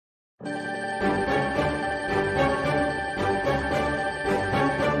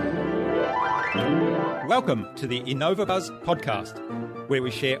Welcome to the InnovaBuzz podcast, where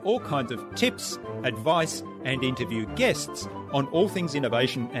we share all kinds of tips, advice, and interview guests on all things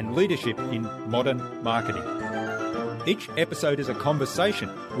innovation and leadership in modern marketing. Each episode is a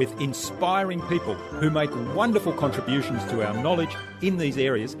conversation with inspiring people who make wonderful contributions to our knowledge in these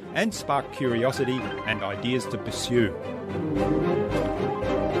areas and spark curiosity and ideas to pursue.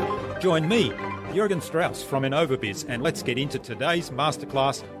 Join me, Jürgen Strauss from InnovaBuzz, and let's get into today's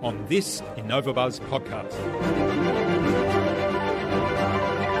masterclass on this InnovaBuzz podcast.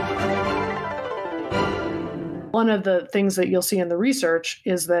 One of the things that you'll see in the research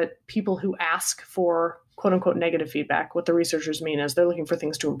is that people who ask for quote unquote negative feedback, what the researchers mean is they're looking for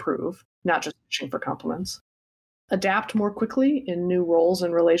things to improve, not just wishing for compliments, adapt more quickly in new roles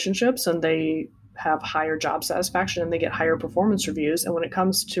and relationships, and they have higher job satisfaction and they get higher performance reviews. And when it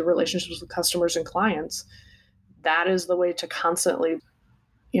comes to relationships with customers and clients, that is the way to constantly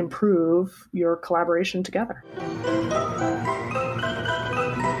improve your collaboration together.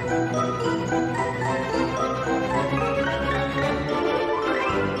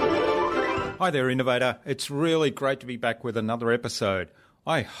 Hi there, Innovator. It's really great to be back with another episode.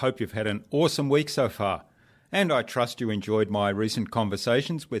 I hope you've had an awesome week so far. And I trust you enjoyed my recent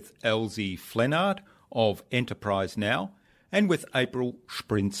conversations with Elsie Flennard of Enterprise Now and with April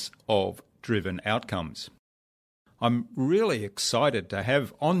Sprintz of Driven Outcomes. I'm really excited to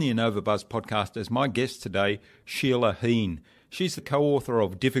have on the InnovaBuzz podcast as my guest today, Sheila Heen. She's the co-author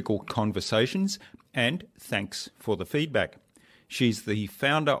of Difficult Conversations and Thanks for the Feedback. She's the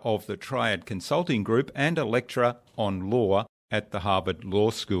founder of the Triad Consulting Group and a lecturer on law at the Harvard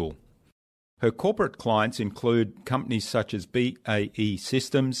Law School. Her corporate clients include companies such as BAE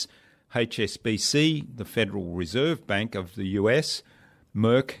Systems, HSBC, the Federal Reserve Bank of the US,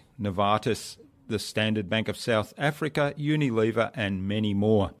 Merck, Novartis, the Standard Bank of South Africa, Unilever, and many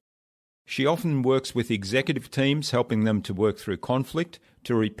more. She often works with executive teams, helping them to work through conflict,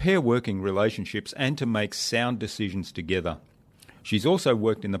 to repair working relationships, and to make sound decisions together. She's also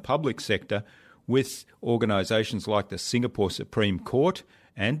worked in the public sector with organisations like the Singapore Supreme Court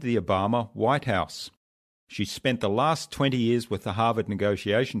and the Obama White House. She spent the last 20 years with the Harvard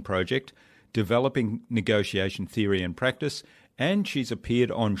Negotiation Project, developing negotiation theory and practice, and she's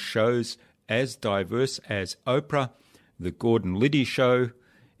appeared on shows as diverse as Oprah, The Gordon Liddy Show,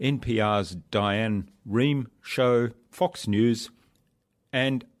 NPR's Diane Rehm Show, Fox News,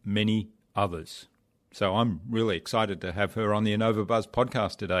 and many others. So I'm really excited to have her on the InnovaBuzz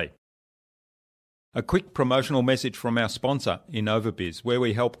podcast today. A quick promotional message from our sponsor, InnovaBuzz, where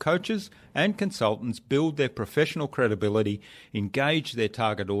we help coaches and consultants build their professional credibility, engage their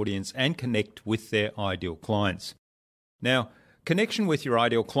target audience, and connect with their ideal clients. Now, connection with your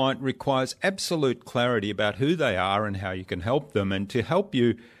ideal client requires absolute clarity about who they are and how you can help them. And to help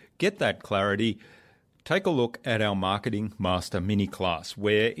you get that clarity, take a look at our Marketing Master mini class,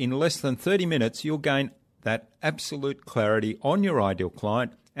 where in less than 30 minutes you'll gain that absolute clarity on your ideal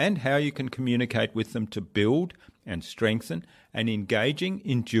client and how you can communicate with them to build and strengthen an engaging,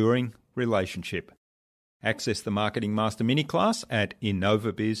 enduring relationship. Access the Marketing Master mini class at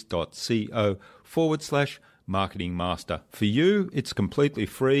innovabiz.co/Marketing Master. For you, it's completely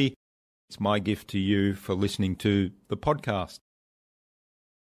free. It's my gift to you for listening to the podcast.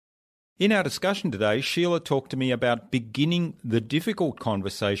 In our discussion today, Sheila talked to me about beginning the difficult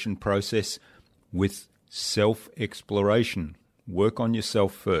conversation process with self-exploration. Work on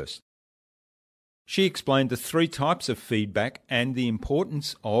yourself first. She explained the 3 types of feedback and the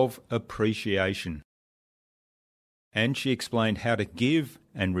importance of appreciation. And she explained how to give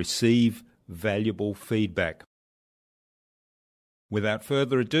and receive valuable feedback. Without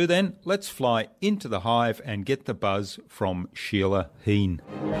further ado then, let's fly into the hive and get the buzz from Sheila Heen.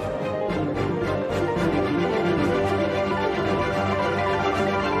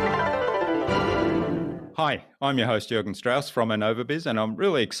 Hi, I'm your host Jürgen Strauss from InnovaBuzz, and I'm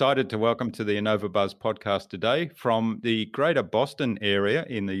really excited to welcome to the InnovaBuzz podcast today from the greater Boston area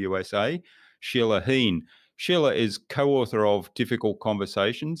in the USA, Sheila Heen. Sheila is co-author of Difficult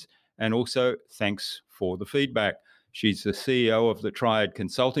Conversations and also Thanks for the Feedback. She's the CEO of the Triad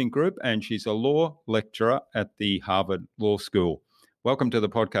Consulting Group, and she's a law lecturer at the Harvard Law School. Welcome to the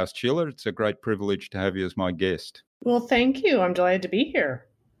podcast, Sheila. It's a great privilege to have you as my guest. Well, thank you. I'm delighted to be here.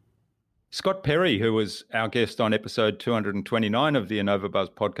 Scott Perry, who was our guest on episode 229 of the InnovaBuzz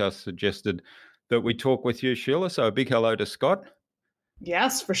podcast, suggested that we talk with you, Sheila. So a big hello to Scott.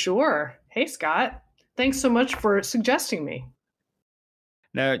 Yes, for sure. Hey, Scott. Thanks so much for suggesting me.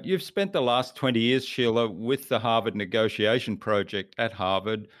 Now, you've spent the last 20 years, Sheila, with the Harvard Negotiation Project at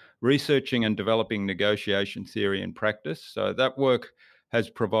Harvard, researching and developing negotiation theory and practice. So that work has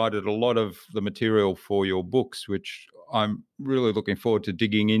provided a lot of the material for your books, which I'm really looking forward to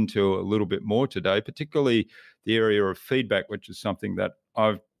digging into a little bit more today, particularly the area of feedback, which is something that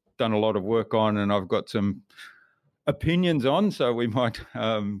I've done a lot of work on and I've got some opinions on, so we might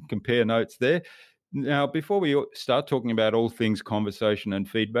compare notes there. Now, before we start talking about all things conversation and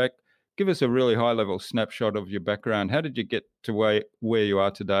feedback, give us a really high-level snapshot of your background. How did you get to where you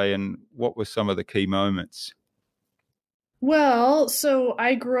are today, and what were some of the key moments? Well, so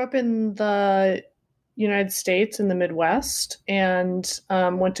I grew up in the United States in the Midwest and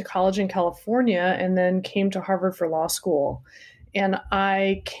went to college in California and then came to Harvard for law school. And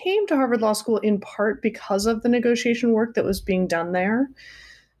I came to Harvard Law School in part because of the negotiation work that was being done there.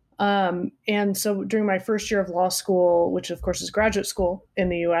 And so during my first year of law school, which of course is graduate school in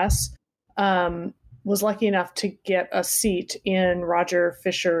the US, was lucky enough to get a seat in Roger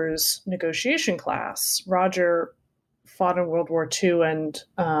Fisher's negotiation class. Roger fought in World War II and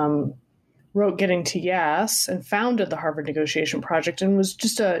wrote Getting to Yes and founded the Harvard Negotiation Project and was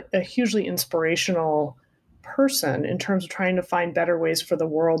just a hugely inspirational person in terms of trying to find better ways for the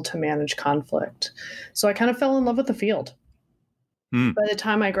world to manage conflict. So I kind of fell in love with the field. By the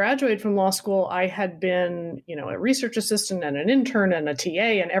time I graduated from law school, I had been, a research assistant and an intern and a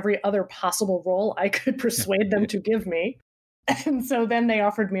TA and every other possible role I could persuade them to give me. And so then they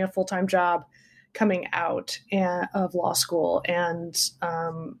offered me a full-time job coming out of law school and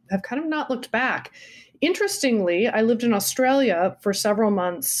have kind of not looked back. Interestingly, I lived in Australia for several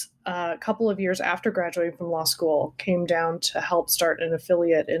months, a couple of years after graduating from law school, came down to help start an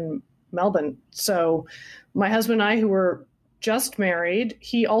affiliate in Melbourne. So my husband and I, who were just married,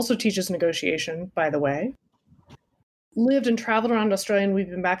 he also teaches negotiation, by the way, lived and traveled around Australia, and we've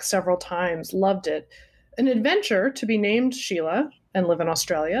been back several times, loved it. An adventure to be named Sheila and live in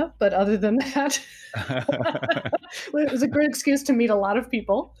Australia. But other than that, it was a great excuse to meet a lot of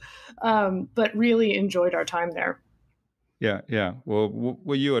people, but really enjoyed our time there. Yeah. Well,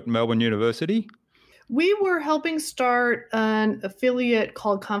 were you at Melbourne University? We were helping start an affiliate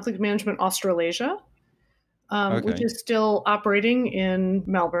called Conflict Management Australasia, which is still operating in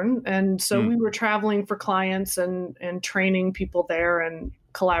Melbourne. And so we were traveling for clients and training people there and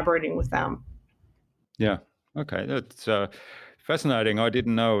collaborating with them. Yeah. Okay. That's fascinating. I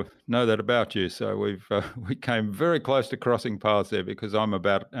didn't know that about you. So we came very close to crossing paths there because I'm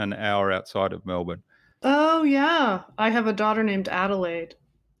about an hour outside of Melbourne. Oh, yeah. I have a daughter named Adelaide,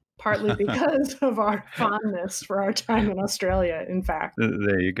 partly because of our fondness for our time in Australia, in fact.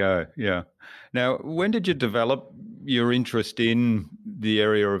 There you go. Yeah. Now, when did you develop your interest in the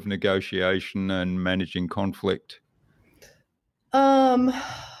area of negotiation and managing conflict?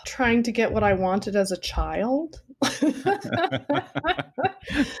 Trying to get what I wanted as a child.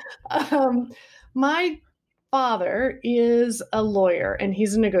 My father is a lawyer and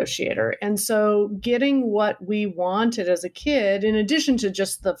he's a negotiator. And so getting what we wanted as a kid, in addition to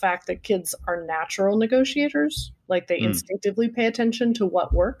just the fact that kids are natural negotiators, like they instinctively pay attention to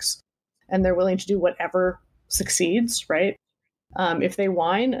what works and they're willing to do whatever succeeds, right? If they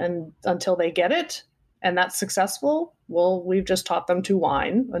whine and until they get it and that's successful, well, we've just taught them to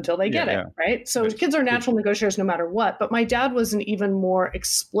whine until they get it, right? So kids are natural negotiators no matter what. But my dad was an even more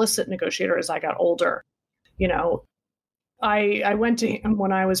explicit negotiator as I got older. I went to him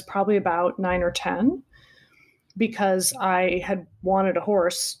when I was probably about 9 or 10 because I had wanted a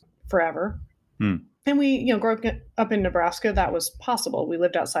horse forever. And we, growing up in Nebraska, that was possible. We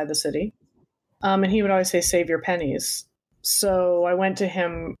lived outside the city. And he would always say, save your pennies. So I went to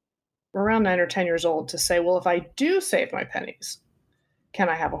him around 9 or 10 years old to say, well, if I do save my pennies, can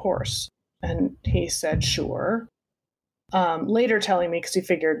I have a horse? And he said, sure. Later telling me, because he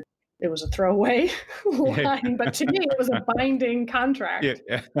figured it was a throwaway line, but to me, it was a binding contract.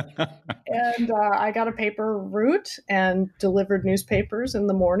 And I got a paper route and delivered newspapers in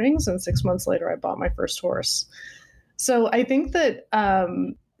the mornings. And 6 months later, I bought my first horse. So I think that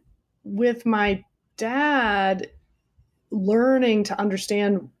with my dad learning to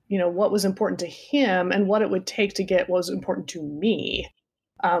understand, what was important to him and what it would take to get what was important to me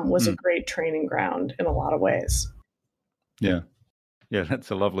was a great training ground in a lot of ways. Yeah,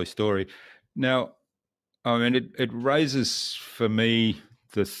 that's a lovely story. Now, I mean, it raises for me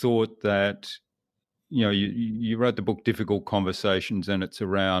the thought that, you wrote the book Difficult Conversations, and it's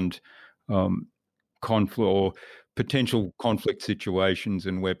around conflict or potential conflict situations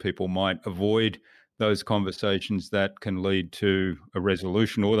and where people might avoid those conversations that can lead to a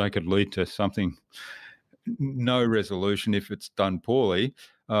resolution, or they could lead to no resolution if it's done poorly.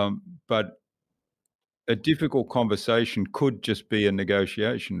 But a difficult conversation could just be a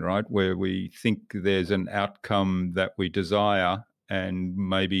negotiation, right? Where we think there's an outcome that we desire and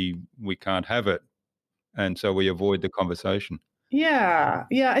maybe we can't have it. And so we avoid the conversation. Yeah.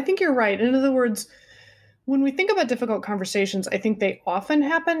 Yeah. I think you're right. In other words, when we think about difficult conversations, I think they often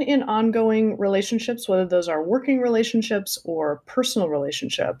happen in ongoing relationships, whether those are working relationships or personal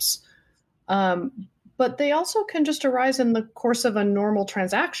relationships. But they also can just arise in the course of a normal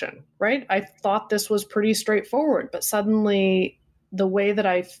transaction, right? I thought this was pretty straightforward, but suddenly the way that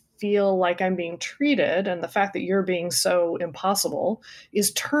I feel like I'm being treated and the fact that you're being so impossible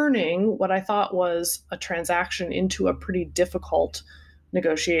is turning what I thought was a transaction into a pretty difficult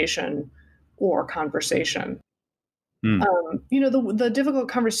negotiation or conversation. Mm. The difficult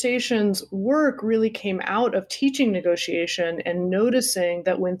conversations work really came out of teaching negotiation and noticing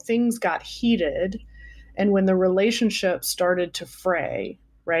that when things got heated and when the relationship started to fray,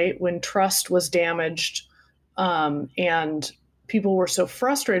 right, when trust was damaged, and people were so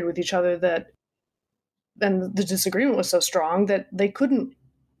frustrated with each other that then the disagreement was so strong that they couldn't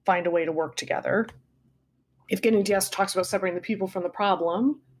find a way to work together. If getting to yes talks about separating the people from the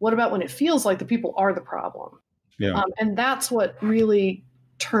problem, what about when it feels like the people are the problem? Yeah. And that's what really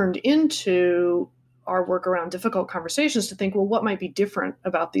turned into our work around difficult conversations to think, well, what might be different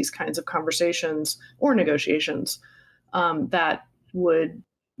about these kinds of conversations or negotiations that would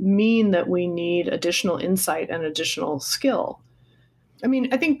mean that we need additional insight and additional skill. I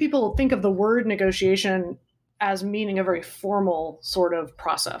mean, I think people think of the word negotiation as meaning a very formal sort of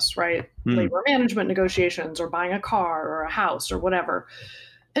process, right? Labor management negotiations or buying a car or a house or whatever.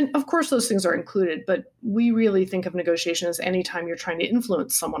 And of course, those things are included, but we really think of negotiation as any time you're trying to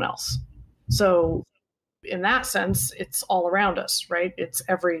influence someone else. So in that sense, it's all around us, right? It's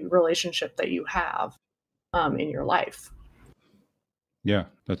every relationship that you have in your life. Yeah,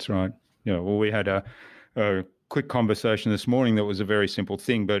 that's right. Yeah, well, we had a quick conversation this morning that was a very simple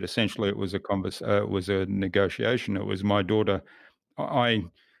thing, but essentially it was a negotiation. It was my daughter. I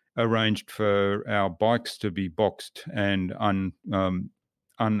arranged for our bikes to be boxed and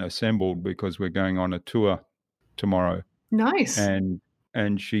unassembled because we're going on a tour tomorrow. Nice.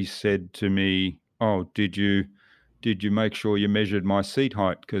 And she said to me, "Oh, did you make sure you measured my seat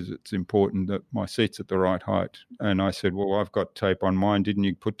height? Because it's important that my seat's at the right height." And I said, "Well, I've got tape on mine. Didn't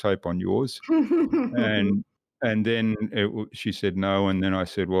you put tape on yours?" And then she said no. And then I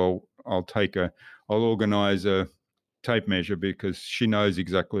said, "Well, I'll organize a tape measure because she knows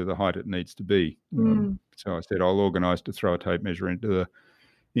exactly the height it needs to be." So I said, "I'll organize to throw a tape measure into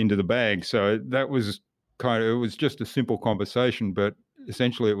the bag." So that was it was just a simple conversation, but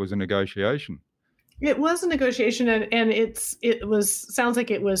essentially it was a negotiation. It was a negotiation, and sounds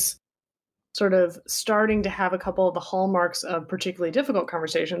like it was sort of starting to have a couple of the hallmarks of particularly difficult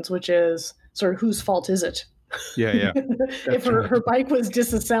conversations, which is sort of whose fault is it? Yeah. If her bike was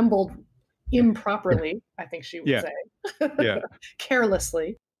disassembled improperly, I think she would say,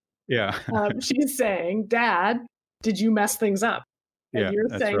 carelessly. Yeah. She's saying, "Dad, did you mess things up?" And you're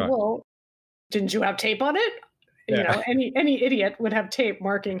saying, right. "Well, didn't you have tape on it?" Yeah. Any idiot would have tape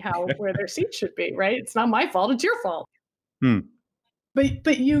marking where their seat should be, right? It's not my fault, it's your fault.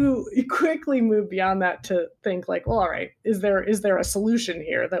 But you quickly move beyond that to think like, well, all right, is there a solution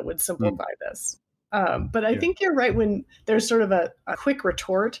here that would simplify this? But I think you're right when there's sort of a quick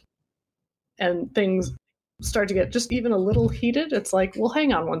retort and things start to get just even a little heated. It's like, well,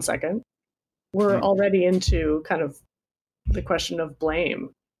 hang on one second. We're already into kind of the question of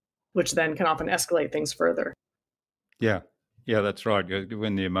blame, which then can often escalate things further. Yeah, that's right.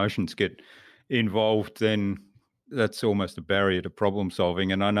 When the emotions get involved, then that's almost a barrier to problem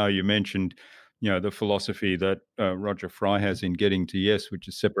solving. And I know you mentioned, the philosophy that Roger Fry has in Getting to Yes, which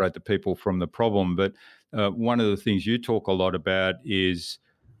is separate the people from the problem. But one of the things you talk a lot about is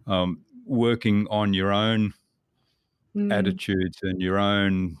working on your own attitudes and your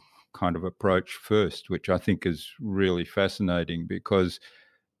own kind of approach first, which I think is really fascinating because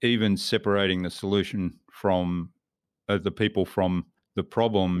even separating the solution from the people from the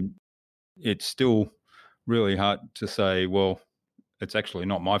problem, it's still really hard to say, well, it's actually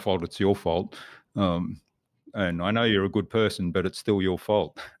not my fault, it's your fault. And I know you're a good person, but it's still your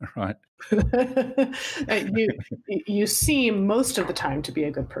fault, right? You seem most of the time to be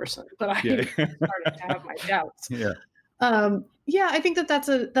a good person, but I'm starting to have my doubts. I think that's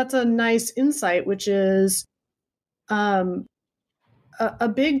a nice insight, which is a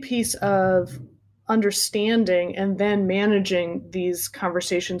big piece of understanding and then managing these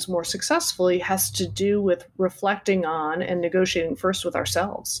conversations more successfully has to do with reflecting on and negotiating first with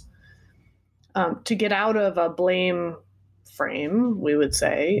ourselves. To get out of a blame frame, we would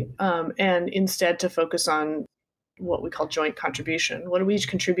say, and instead to focus on what we call joint contribution. What do we each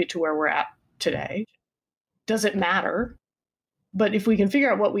contribute to where we're at today? Does it matter? But if we can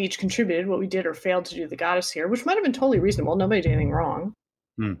figure out what we each contributed, what we did or failed to do that got us here, which might have been totally reasonable, nobody did anything wrong.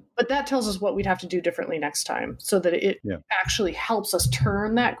 But that tells us what we'd have to do differently next time so that it actually helps us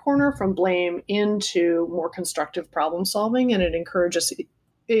turn that corner from blame into more constructive problem solving. And it encourages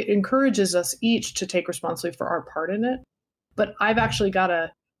us each to take responsibility for our part in it. But I've actually got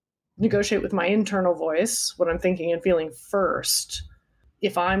to negotiate with my internal voice, what I'm thinking and feeling first,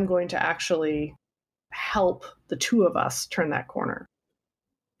 if I'm going to actually help the two of us turn that corner.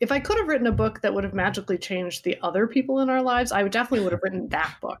 If I could have written a book that would have magically changed the other people in our lives, I definitely would have written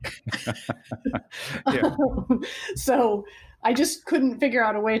that book. So I just couldn't figure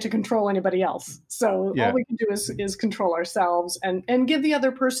out a way to control anybody else. So all we can do is control ourselves and give the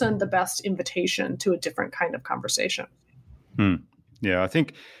other person the best invitation to a different kind of conversation. Yeah, I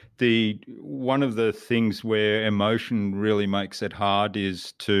think one of the things where emotion really makes it hard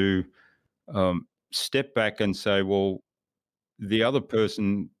is to step back and say, well, the other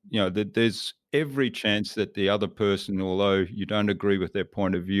person, that there's every chance that the other person, although you don't agree with their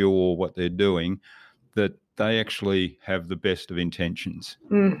point of view or what they're doing, that they actually have the best of intentions.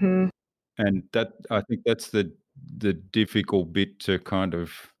 Mm-hmm. And that, I think that's the difficult bit to kind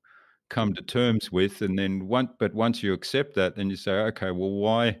of come to terms with. And then once you accept that, then you say, okay, well,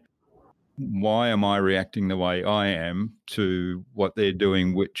 why am I reacting the way I am to what they're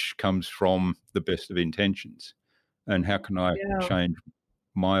doing, which comes from the best of intentions? And how can I change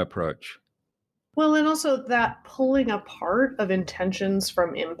my approach? Well, and also that pulling apart of intentions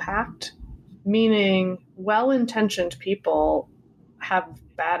from impact, meaning well-intentioned people have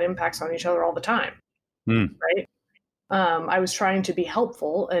bad impacts on each other all the time, right? I was trying to be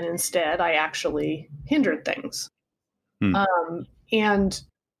helpful, and instead I actually hindered things. And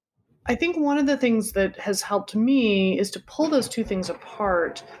I think one of the things that has helped me is to pull those two things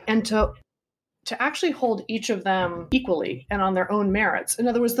apart and to actually hold each of them equally and on their own merits. In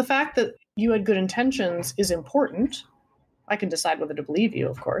other words, the fact that you had good intentions is important. I can decide whether to believe you,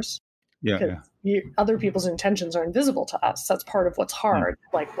 of course. Other people's intentions are invisible to us. That's part of what's hard.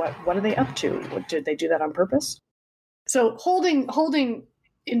 Like, what are they up to? Did they do that on purpose? So holding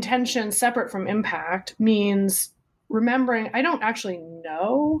intention separate from impact means remembering, I don't actually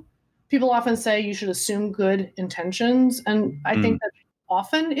know. People often say you should assume good intentions. And I think that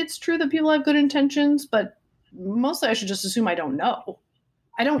often it's true that people have good intentions, but mostly I should just assume I don't know.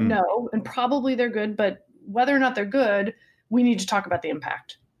 I don't know, and probably they're good, but whether or not they're good, we need to talk about the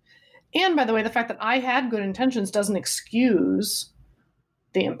impact. And by the way, the fact that I had good intentions doesn't excuse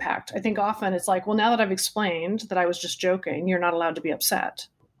the impact. I think often it's like, well, now that I've explained that I was just joking, you're not allowed to be upset.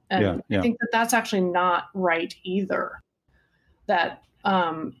 And I think that that's actually not right either. That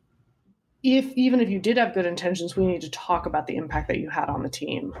even if you did have good intentions, we need to talk about the impact that you had on the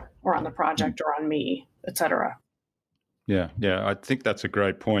team or on the project or on me, et cetera. Yeah. I think that's a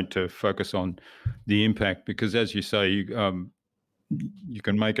great point to focus on the impact, because as you say, you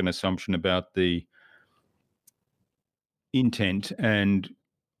can make an assumption about the intent, and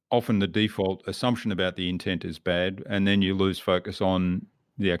often the default assumption about the intent is bad, and then you lose focus on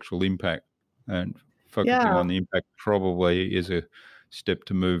the actual impact. And focusing on the impact probably is a step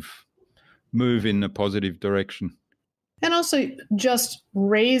to move in a positive direction. And also just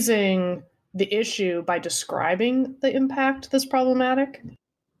raising the issue by describing the impact that's problematic,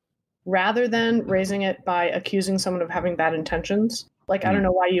 rather than raising it by accusing someone of having bad intentions. Like, I don't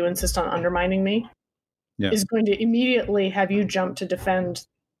know why you insist on undermining me, is going to immediately have you jump to defend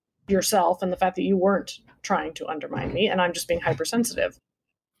yourself and the fact that you weren't trying to undermine me and I'm just being hypersensitive.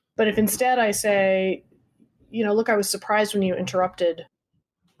 But if instead I say, look, I was surprised when you interrupted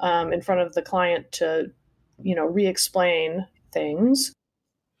in front of the client to, re-explain things.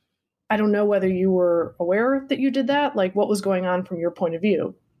 I don't know whether you were aware that you did that, like what was going on from your point of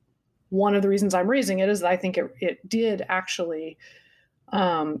view. One of the reasons I'm raising it is that I think it did actually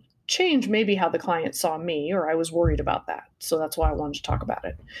change maybe how the client saw me, or I was worried about that. So that's why I wanted to talk about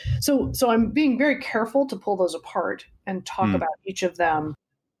it. So I'm being very careful to pull those apart and talk about each of them.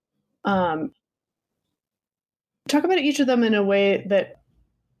 Talk about each of them in a way that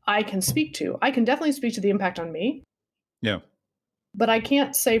I can speak to. I can definitely speak to the impact on me. Yeah. But I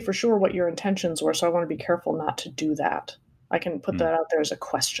can't say for sure what your intentions were, so I want to be careful not to do that. I can put that out there as a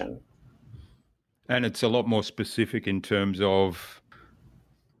question. And it's a lot more specific in terms of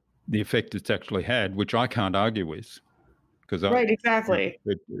the effect it's actually had, which I can't argue with. Right, exactly.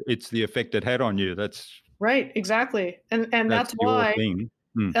 It's the effect it had on you. That's right, exactly. And that's why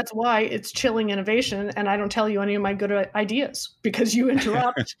that's why it's chilling innovation, and I don't tell you any of my good ideas because you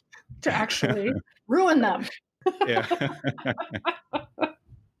interrupt to actually ruin them. Yeah.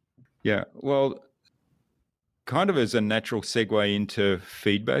 Yeah. Well, kind of as a natural segue into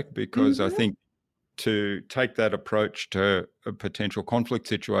feedback, because I think to take that approach to a potential conflict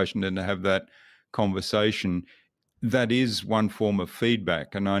situation and to have that conversation, that is one form of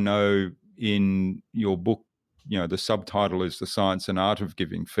feedback. And I know in your book, the subtitle is The Science and Art of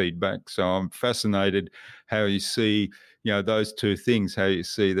Giving Feedback. So I'm fascinated how you see, those two things, how you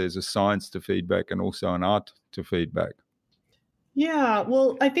see there's a science to feedback and also an art to feedback. Yeah,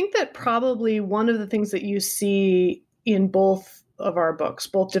 well, I think that probably one of the things that you see in both of our books,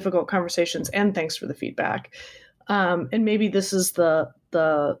 both Difficult Conversations and Thanks for the Feedback, and maybe this is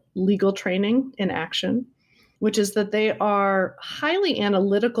the legal training in action, which is that they are highly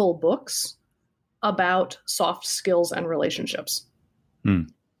analytical books about soft skills and relationships.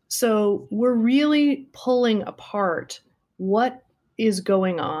 So we're really pulling apart what is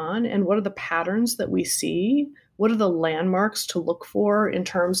going on and what are the patterns that we see. What are the landmarks to look for in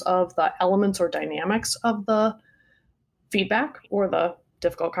terms of the elements or dynamics of the feedback or the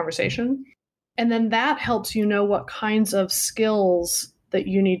difficult conversation? And then that helps you know what kinds of skills that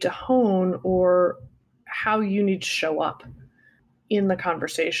you need to hone or how you need to show up in the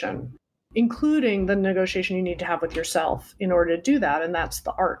conversation, including the negotiation you need to have with yourself in order to do that. And that's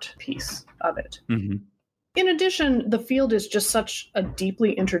the art piece of it. In addition, the field is just such a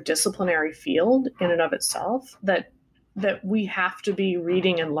deeply interdisciplinary field in and of itself that we have to be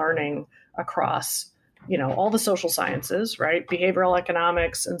reading and learning across, all the social sciences, right? Behavioral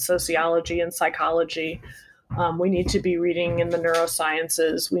economics and sociology and psychology. We need to be reading in the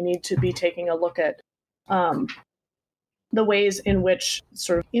neurosciences. We need to be taking a look at the ways in which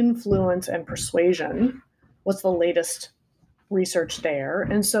sort of influence and persuasion, what's the latest research there.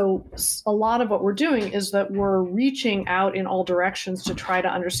 And so a lot of what we're doing is that we're reaching out in all directions to try to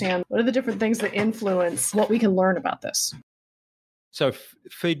understand what are the different things that influence what we can learn about this. So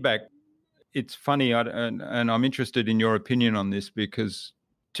feedback, it's funny, and I'm interested in your opinion on this, because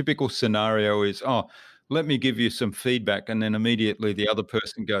typical scenario is, let me give you some feedback. And then immediately the other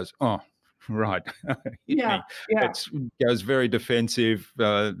person goes, right. Yeah. It goes very defensive,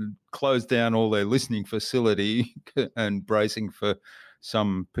 close down all their listening facility and bracing for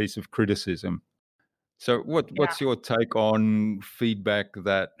some piece of criticism. So what's your take on feedback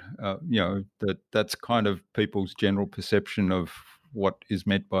that, that's kind of people's general perception of what is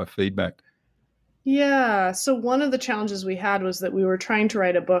meant by feedback? Yeah. So one of the challenges we had was that we were trying to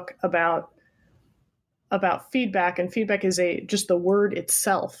write a book about feedback, and feedback is just the word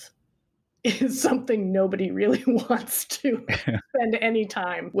itself is something nobody really wants to spend any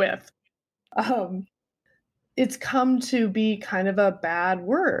time with. It's come to be kind of a bad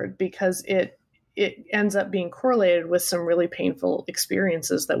word because it ends up being correlated with some really painful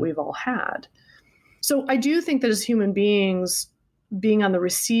experiences that we've all had. So I do think that as human beings, being on the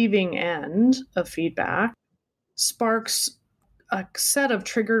receiving end of feedback sparks a set of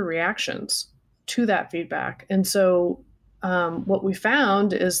triggered reactions to that feedback. And so what we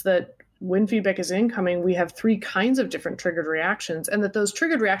found is that when feedback is incoming, we have three kinds of different triggered reactions, and that those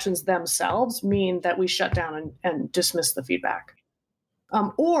triggered reactions themselves mean that we shut down and dismiss the feedback.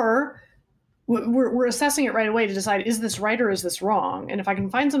 Or we're assessing it right away to decide, is this right or is this wrong? And if I can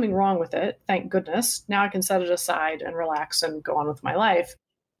find something wrong with it, thank goodness, now I can set it aside and relax and go on with my life.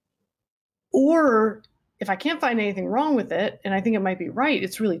 Or if I can't find anything wrong with it, and I think it might be right,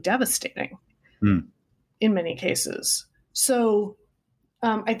 it's really devastating in many cases. So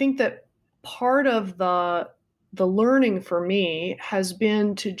I think that part of the learning for me has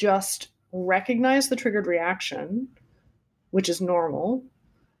been to just recognize the triggered reaction, which is normal,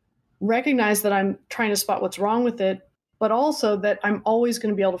 recognize that I'm trying to spot what's wrong with it, but also that I'm always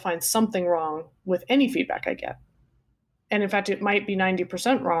going to be able to find something wrong with any feedback I get. And in fact, it might be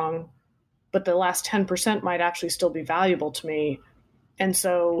 90% wrong, but the last 10% might actually still be valuable to me. And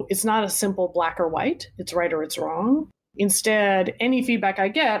so it's not a simple black or white, it's right or it's wrong. Instead, any feedback I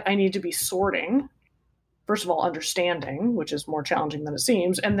get, I need to be sorting. First of all, understanding, which is more challenging than it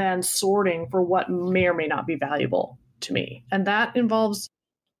seems, and then sorting for what may or may not be valuable to me. And that involves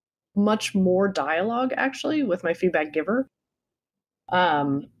much more dialogue, actually, with my feedback giver.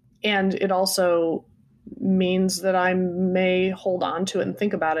 And it also means that I may hold on to it and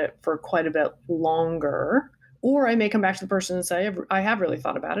think about it for quite a bit longer. Or I may come back to the person and say, I have really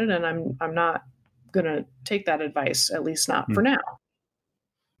thought about it, and I'm not going to take that advice, at least not for now.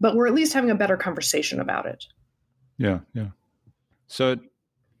 But we're at least having a better conversation about it. Yeah. So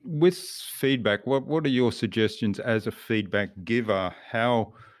with feedback, what are your suggestions as a feedback giver,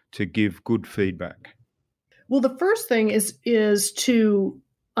 how to give good feedback? Well, the first thing is to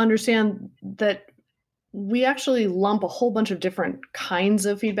understand that we actually lump a whole bunch of different kinds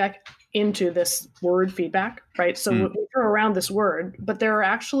of feedback into this word feedback, right? So we throw around this word, but there are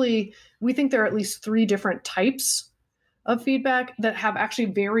actually, we think there are at least 3 different types of feedback that have actually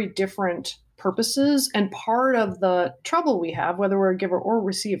very different purposes. And part of the trouble we have, whether we're a giver or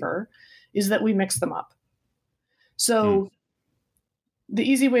receiver, is that we mix them up. So the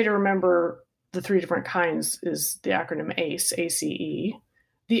easy way to remember the 3 different kinds is the acronym ACE, ACE.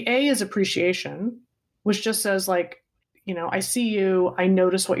 The A is appreciation, which just says like, I see you, I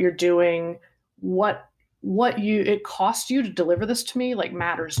notice what you're doing, it costs you to deliver this to me, like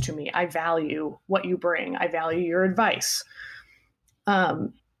matters to me. I value what you bring. I value your advice.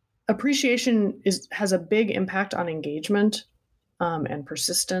 Appreciation has a big impact on engagement and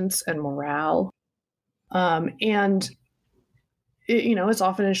persistence and morale. And it's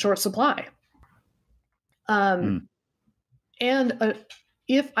often in short supply. And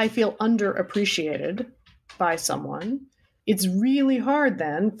if I feel underappreciated by someone, it's really hard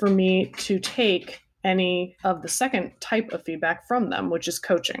then for me to take any of the second type of feedback from them, which is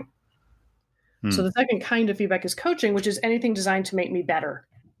coaching. So the second kind of feedback is coaching, which is anything designed to make me better,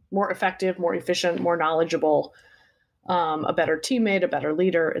 more effective, more efficient, more knowledgeable, a better teammate, a better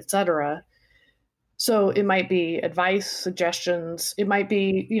leader, etc. So it might be advice, suggestions. It might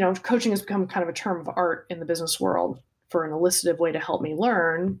be, coaching has become kind of a term of art in the business world for an elicitive way to help me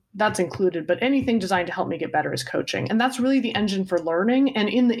learn. That's included, but anything designed to help me get better is coaching. And that's really the engine for learning. And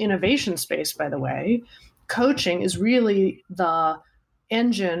in the innovation space, by the way, coaching is really the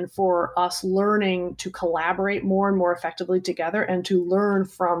engine for us learning to collaborate more and more effectively together and to learn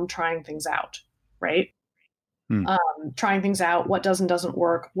from trying things out, right? Trying things out, what does and doesn't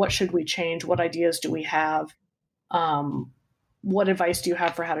work, what should we change, what ideas do we have, what advice do you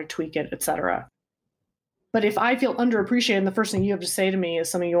have for how to tweak it, etc. But if I feel underappreciated and the first thing you have to say to me is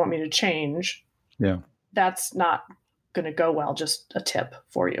something you want me to change, that's not going to go well. Just a tip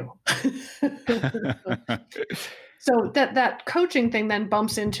for you. So that coaching thing then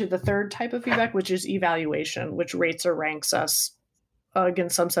bumps into the third type of feedback, which is evaluation, which rates or ranks us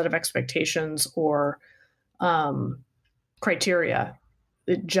against some set of expectations or criteria.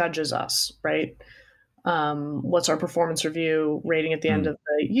 It judges us, right? What's our performance review rating at the end of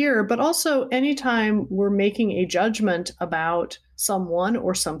the year, but also anytime we're making a judgment about someone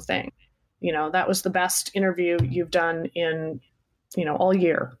or something, that was the best interview you've done in, all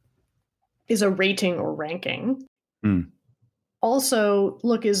year, is a rating or ranking. Also,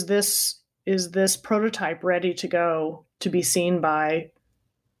 look, is this prototype ready to go to be seen by,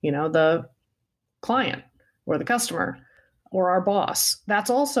 the client or the customer or our boss? That's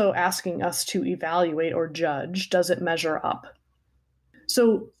also asking us to evaluate or judge. Does it measure up?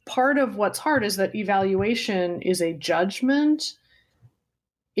 So part of what's hard is that evaluation is a judgment.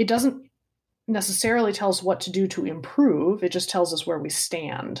 It doesn't necessarily tell us what to do to improve. It just tells us where we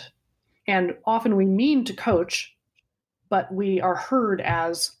stand. And often we mean to coach, but we are heard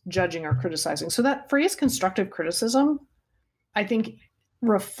as judging or criticizing. So that phrase constructive criticism, I think,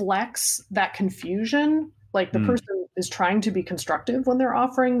 reflects that confusion. Like the person is trying to be constructive when they're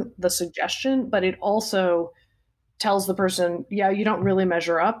offering the suggestion, but it also tells the person, yeah, you don't really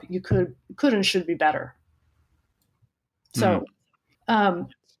measure up. You could and should be better. So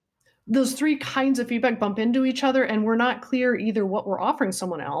those 3 kinds of feedback bump into each other, and we're not clear either what we're offering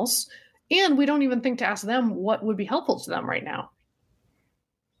someone else, and we don't even think to ask them what would be helpful to them right now.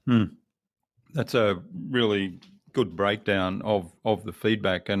 That's a really good breakdown of the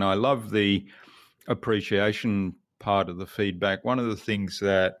feedback. And I love the appreciation part of the feedback. One of the things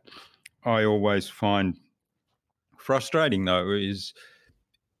that I always find frustrating, though, is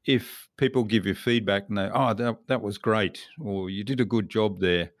if people give you feedback and they, that was great, or you did a good job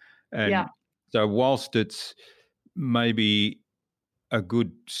there. And so whilst it's maybe a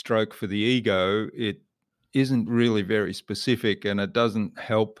good stroke for the ego, it isn't really very specific, and it doesn't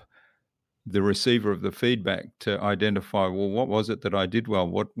help the receiver of the feedback to identify, well, what was it that I did well?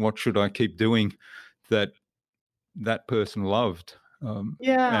 What should I keep doing that person loved? And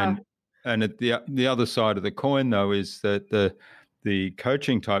at the other side of the coin, though, is that the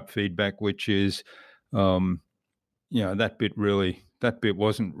coaching type feedback, which is, that bit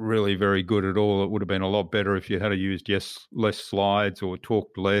wasn't really very good at all. It would have been a lot better if you had used less slides or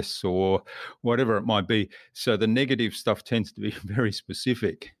talked less or whatever it might be. So the negative stuff tends to be very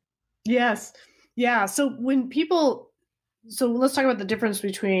specific. Yes. Yeah. So let's talk about the difference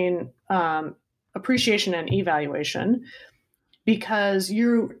between appreciation and evaluation, because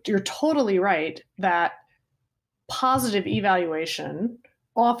you're totally right that positive evaluation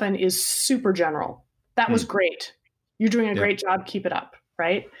often is super general. That was great. You're doing a great job. Keep it up.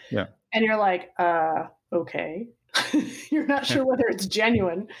 Right. Yeah. And you're like, okay. You're not sure whether it's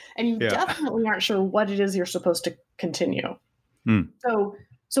genuine, and you Yeah. definitely aren't sure what it is you're supposed to continue. Mm.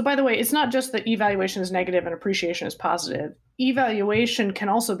 So by the way, it's not just that evaluation is negative and appreciation is positive. Evaluation can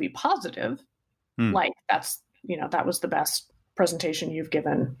also be positive. Like that was the best presentation you've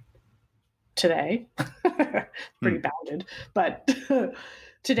given today. Pretty bounded, but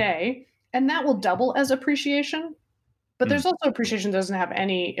today. And that will double as appreciation. But there's also appreciation that doesn't have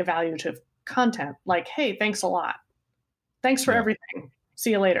any evaluative content. Like, hey, thanks a lot. Thanks for everything.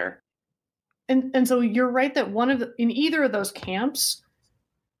 See you later. And so you're right that in either of those camps,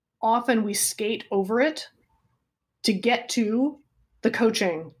 often we skate over it to get to the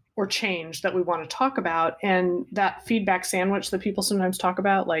coaching or change that we want to talk about. And that feedback sandwich that people sometimes talk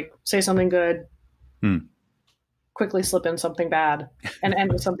about, like say something good, quickly slip in something bad, and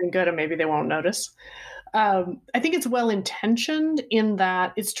end with something good, and maybe they won't notice. I think it's well-intentioned in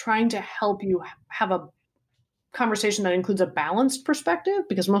that it's trying to help you have a conversation that includes a balanced perspective,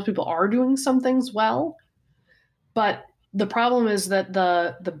 because most people are doing some things well. But the problem is that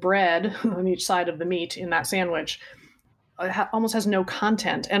the bread on each side of the meat in that sandwich almost has no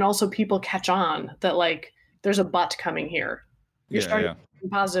content. And also people catch on that, like, there's a but coming here. You're starting to be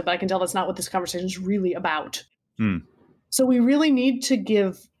positive, but I can tell that's not what this conversation is really about. So we really need to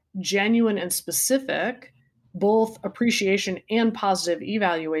give genuine and specific, both appreciation and positive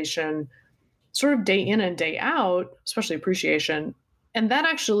evaluation, sort of day in and day out, especially appreciation. And that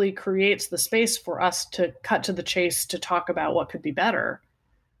actually creates the space for us to cut to the chase to talk about what could be better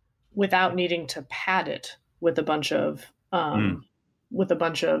without needing to pad it with a bunch of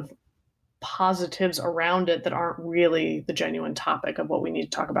positives around it that aren't really the genuine topic of what we need to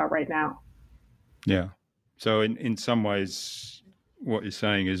talk about right now. Yeah. So in some ways, what you're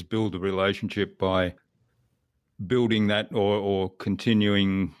saying is build a relationship by building that or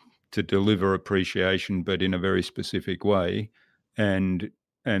continuing to deliver appreciation, but in a very specific way. And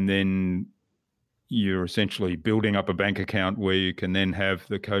then you're essentially building up a bank account where you can then have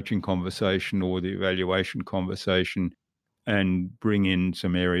the coaching conversation or the evaluation conversation and bring in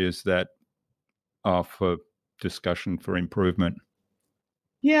some areas that are for discussion for improvement.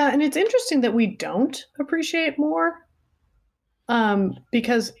 Yeah, and it's interesting that we don't appreciate more,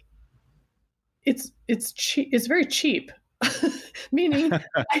 because it's cheap. It's very cheap. Meaning,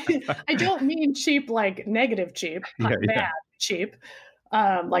 I don't mean cheap like negative cheap, bad cheap,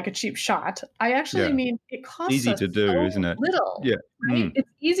 like a cheap shot. I actually mean it costs easy us to do, so isn't it? little. Yeah, right. It's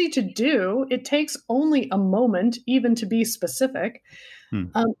easy to do. It takes only a moment, even to be specific.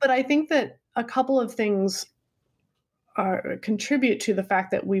 But I think that a couple of things contribute to the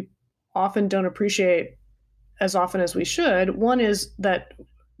fact that we often don't appreciate as often as we should. One is that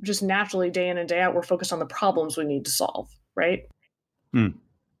just naturally, day in and day out, we're focused on the problems we need to solve, right? And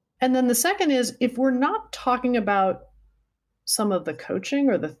then the second is, if we're not talking about some of the coaching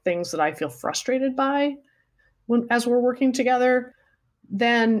or the things that I feel frustrated by as we're working together,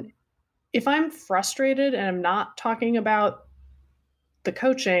 then if I'm frustrated and I'm not talking about the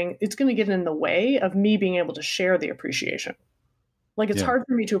coaching, it's going to get in the way of me being able to share the appreciation. Like, it's hard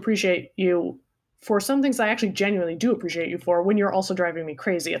for me to appreciate you for some things I actually genuinely do appreciate you for when you're also driving me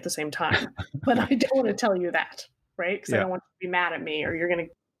crazy at the same time. But I don't want to tell you that, right? Because I don't want you to be mad at me or you're going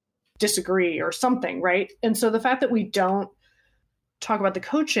to disagree or something, right? And so the fact that we don't talk about the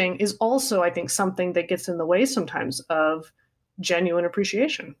coaching is also, I think, something that gets in the way sometimes of genuine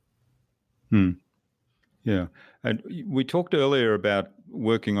appreciation. Yeah. And we talked earlier about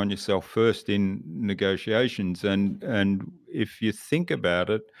working on yourself first in negotiations. And if you think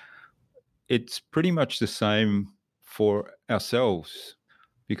about it, it's pretty much the same for ourselves,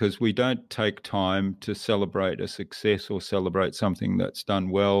 because we don't take time to celebrate a success or celebrate something that's done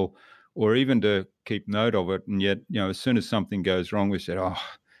well, or even to keep note of it. And yet, as soon as something goes wrong, we said,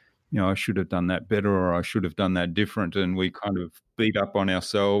 I should have done that better, or I should have done that different. And we kind of beat up on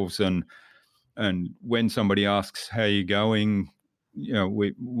ourselves. And when somebody asks, how you going,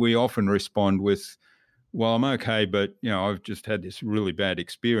 we often respond with, well, I'm okay, but, I've just had this really bad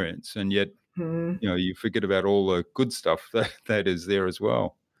experience. And yet, you forget about all the good stuff that is there as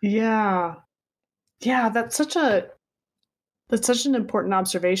well. Yeah. Yeah, that's such an important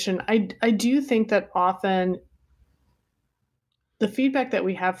observation. I do think that often the feedback that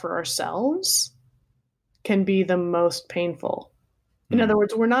we have for ourselves can be the most painful. In other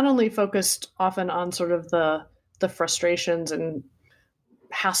words, we're not only focused often on sort of the frustrations and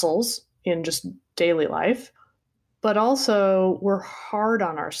hassles in just daily life, but also we're hard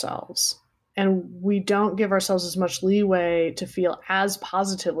on ourselves. And we don't give ourselves as much leeway to feel as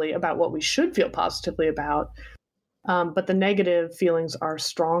positively about what we should feel positively about. But the negative feelings are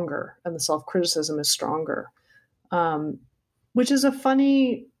stronger and the self-criticism is stronger. which is a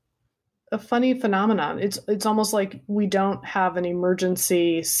funny phenomenon. It's almost like we don't have an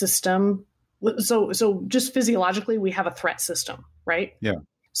emergency system. So just physiologically, we have a threat system, right? Yeah.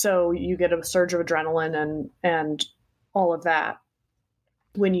 So you get a surge of adrenaline and all of that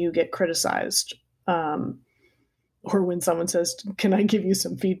when you get criticized, or when someone says, "Can I give you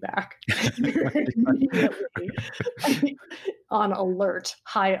some feedback?" You're immediately on alert,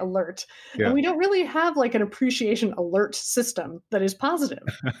 high alert. Yeah. And we don't really have like an appreciation alert system that is positive.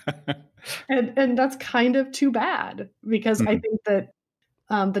 And that's kind of too bad, because I think that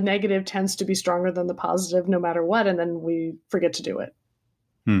the negative tends to be stronger than the positive no matter what, and then we forget to do it.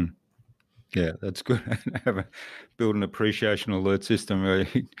 Yeah, that's good. Build an appreciation alert system where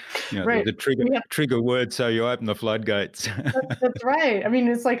Right. the trigger word, so you open the floodgates. That's right. I mean,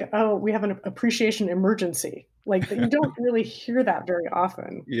 it's like, oh, we have an appreciation emergency. Like, you don't really hear that very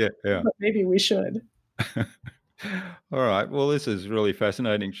often. Yeah. But maybe we should. All right. Well, this is really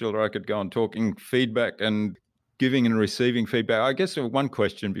fascinating, Sheila. I could go on talking feedback and giving and receiving feedback. I guess one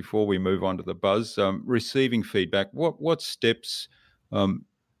question before we move on to the buzz, receiving feedback, what steps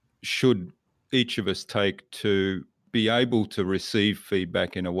should each of us take to be able to receive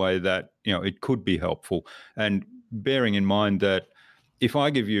feedback in a way that, it could be helpful? And bearing in mind that if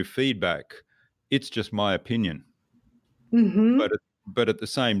I give you feedback, it's just my opinion. Mm-hmm. But at the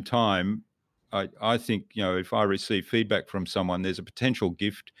same time, I think, if I receive feedback from someone, there's a potential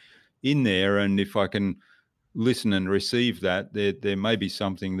gift in there. And if I can listen and receive that, there may be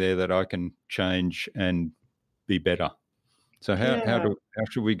something there that I can change and be better. So how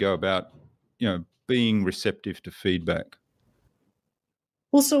should we go about, being receptive to feedback?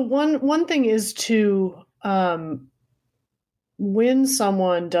 Well, so one thing is to, when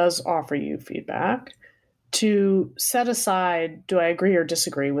someone does offer you feedback, to set aside, do I agree or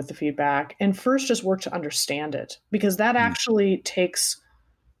disagree with the feedback, and first just work to understand it, because that actually takes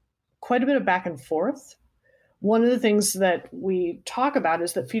quite a bit of back and forth. One of the things that we talk about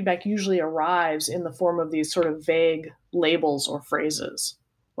is that feedback usually arrives in the form of these sort of vague labels or phrases,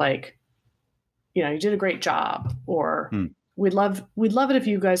 like, you did a great job, or we'd love it if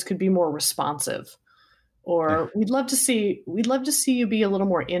you guys could be more responsive, or we'd love to see you be a little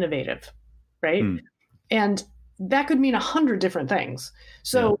more innovative, right? And that could mean 100 different things.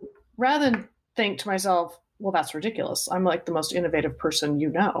 So rather than think to myself, well, that's ridiculous, I'm like the most innovative person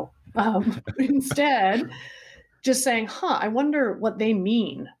instead, just saying, I wonder what they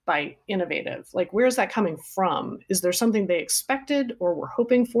mean by innovative. Like, where's that coming from? Is there something they expected or were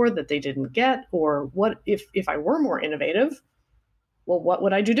hoping for that they didn't get? Or what if I were more innovative, well, what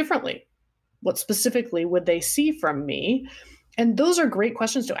would I do differently? What specifically would they see from me? And those are great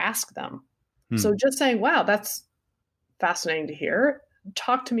questions to ask them. So just saying, wow, that's fascinating to hear.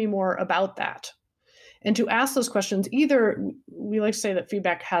 Talk to me more about that. And to ask those questions, either we like to say that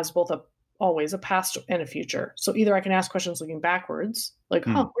feedback has both always a past and a future. So either I can ask questions looking backwards, like,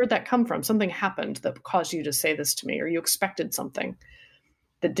 where'd that come from? Something happened that caused you to say this to me, or you expected something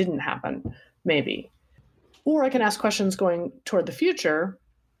that didn't happen, maybe. Or I can ask questions going toward the future.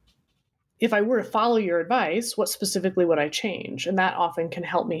 If I were to follow your advice, what specifically would I change? And that often can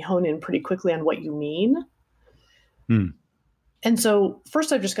help me hone in pretty quickly on what you mean. And so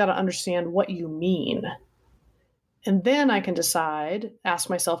first I've just got to understand what you mean. And then I can ask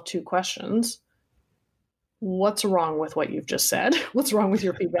myself 2 questions. What's wrong with what you've just said? What's wrong with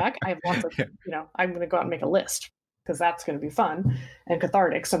your feedback? I have lots of, I'm going to go out and make a list, because that's going to be fun and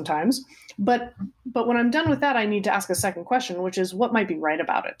cathartic sometimes. But when I'm done with that, I need to ask a second question, which is, what might be right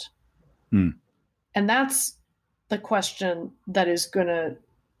about it? And that's the question that is going to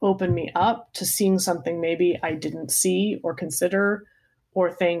open me up to seeing something maybe I didn't see or consider or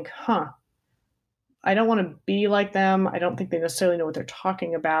think, I don't want to be like them. I don't think they necessarily know what they're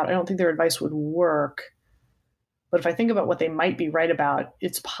talking about. I don't think their advice would work. But if I think about what they might be right about,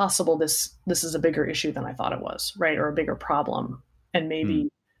 it's possible this is a bigger issue than I thought it was, right? Or a bigger problem. And maybe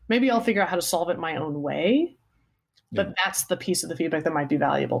I'll figure out how to solve it my own way. But that's the piece of the feedback that might be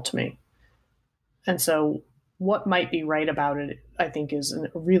valuable to me. And so what might be right about it, I think, is a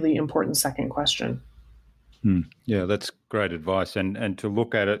really important second question. Yeah, that's great advice. And to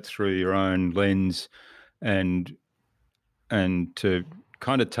look at it through your own lens and to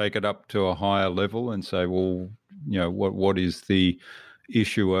kind of take it up to a higher level and say, well, what is the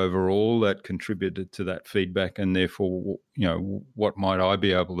issue overall that contributed to that feedback, and therefore, what might I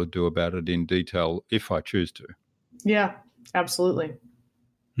be able to do about it in detail if I choose to? Yeah, absolutely.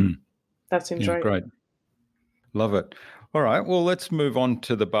 That seems right. Great. Love it. All right. Well, let's move on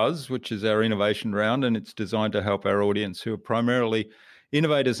to the buzz, which is our innovation round, and it's designed to help our audience, who are primarily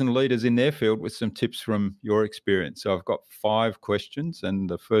innovators and leaders in their field with some tips from your experience. So I've got 5 questions, and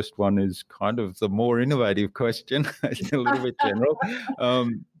the first one is kind of the more innovative question. It's a little bit general,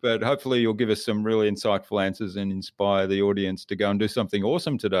 but hopefully you'll give us some really insightful answers and inspire the audience to go and do something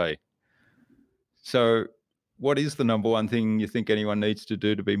awesome today. So what is the number one thing you think anyone needs to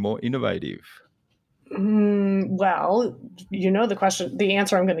do to be more innovative? Well, you know the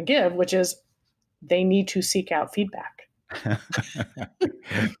answer I'm going to give, which is they need to seek out feedback.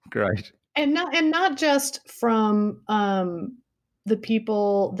 Great. And not just from the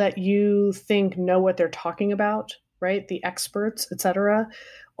people that you think know what they're talking about, right? The experts, etc.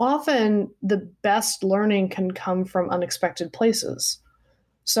 Often the best learning can come from unexpected places.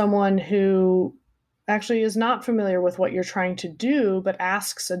 Someone who actually is not familiar with what you're trying to do, but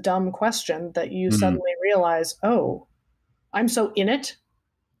asks a dumb question that you suddenly realize, oh, I'm so in it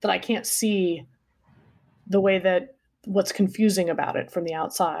that I can't see the way that what's confusing about it from the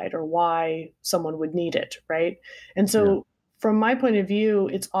outside or why someone would need it, right? And so from my point of view,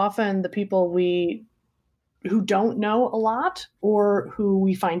 it's often the people who don't know a lot or who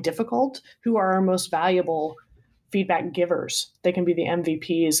we find difficult who are our most valuable feedback givers. They can be the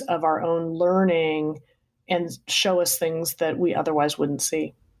MVPs of our own learning and show us things that we otherwise wouldn't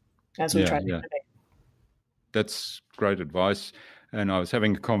see as we try to innovate. That's great advice. And I was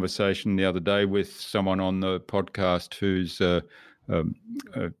having a conversation the other day with someone on the podcast who's a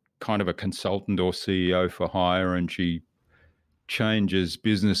kind of a consultant or CEO for hire, and she changes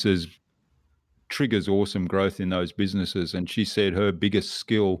businesses, triggers awesome growth in those businesses. And she said her biggest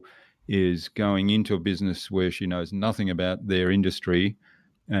skill is going into a business where she knows nothing about their industry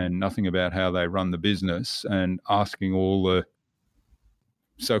and nothing about how they run the business and asking all the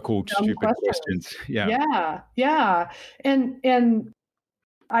so-called stupid questions. Yeah. And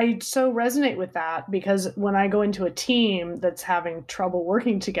I so resonate with that because when I go into a team that's having trouble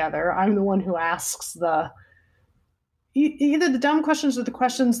working together, I'm the one who asks either the dumb questions or the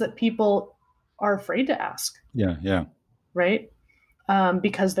questions that people are afraid to ask. Yeah. Right?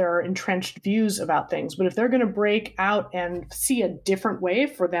 Because there are entrenched views about things. But if they're going to break out and see a different way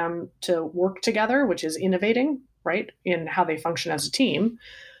for them to work together, which is innovating, right, in how they function as a team,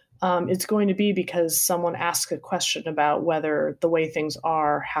 it's going to be because someone asks a question about whether the way things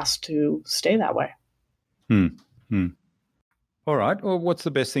are has to stay that way. All right. Well, what's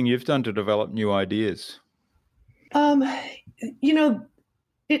the best thing you've done to develop new ideas?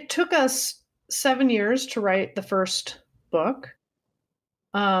 It took us 7 years to write the first book.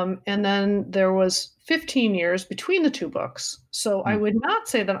 And then there was 15 years between the 2 books. So I would not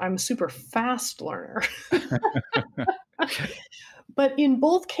say that I'm a super fast learner. But in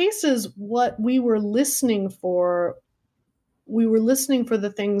both cases, what we were listening for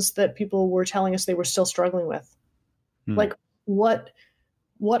the things that people were telling us they were still struggling with. Like what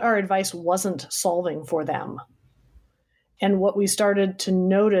our advice wasn't solving for them. And what we started to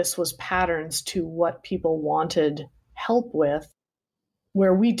notice was patterns to what people wanted help with,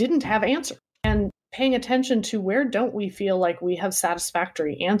 where we didn't have answers. And paying attention to where don't we feel like we have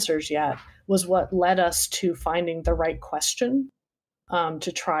satisfactory answers yet was what led us to finding the right question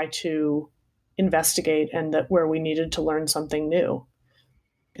to try to investigate and that where we needed to learn something new.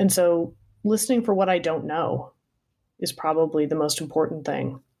 And so listening for what I don't know is probably the most important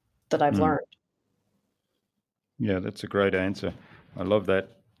thing that I've learned. Yeah, that's a great answer. I love that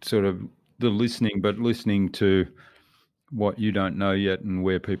sort of the listening, but listening to what you don't know yet and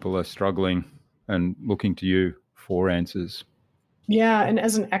where people are struggling and looking to you for answers. Yeah, and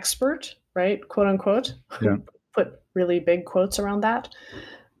as an expert, right, quote unquote, put really big quotes around that.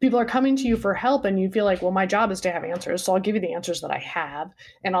 People are coming to you for help and you feel like, well, my job is to have answers. So I'll give you the answers that I have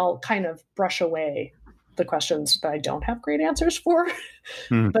and I'll kind of brush away the questions that I don't have great answers for.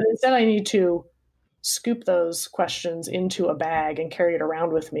 But instead I need to scoop those questions into a bag and carry it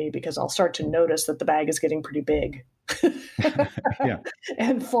around with me because I'll start to notice that the bag is getting pretty big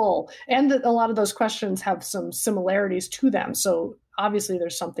and full. And that a lot of those questions have some similarities to them. So obviously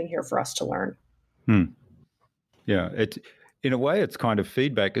there's something here for us to learn. Yeah, in a way it's kind of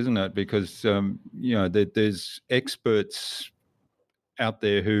feedback, isn't it? Because, there's experts out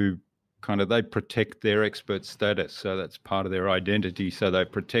there who they protect their expert status. So that's part of their identity. So they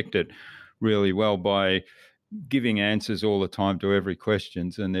protect it really well by giving answers all the time to every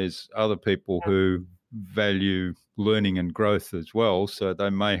question. And there's other people who value learning and growth as well. So they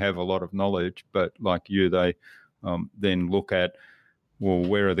may have a lot of knowledge, but like you, they then look at, well,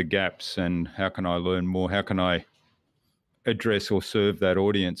 where are the gaps and how can I learn more? How can I address or serve that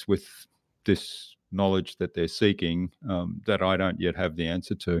audience with this knowledge that they're seeking that I don't yet have the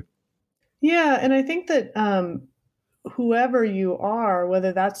answer to? Yeah, and I think that whoever you are,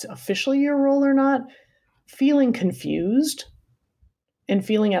 whether that's officially your role or not, feeling confused and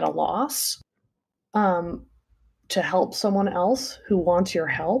feeling at a loss to help someone else who wants your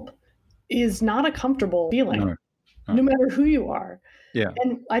help is not a comfortable feeling, no matter who you are. Yeah.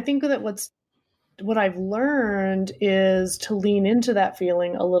 And I think that what I've learned is to lean into that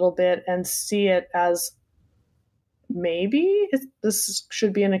feeling a little bit and see it as maybe this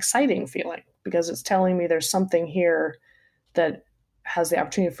should be an exciting feeling because it's telling me there's something here that has the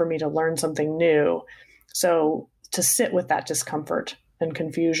opportunity for me to learn something new. So to sit with that discomfort and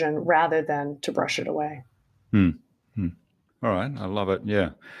confusion rather than to brush it away. All right. I love it. Yeah.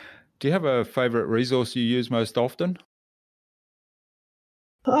 Do you have a favorite resource you use most often?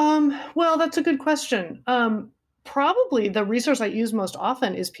 Well, that's a good question. Probably the resource I use most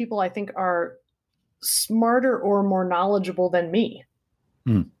often is people I think are smarter or more knowledgeable than me.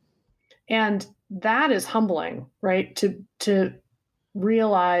 And that is humbling, right? To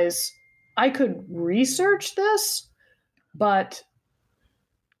realize I could research this, but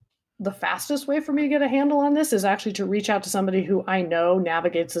the fastest way for me to get a handle on this is actually to reach out to somebody who I know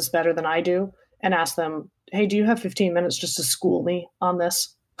navigates this better than I do and ask them, hey, do you have 15 minutes just to school me on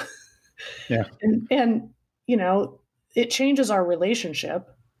this? Yeah. And it changes our relationship,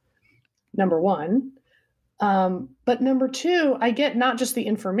 number one. But number two, I get not just the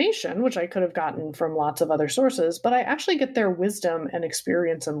information, which I could have gotten from lots of other sources, but I actually get their wisdom and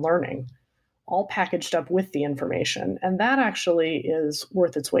experience and learning all packaged up with the information. And that actually is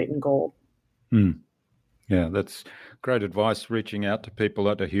worth its weight in gold. Yeah, that's great advice, reaching out to people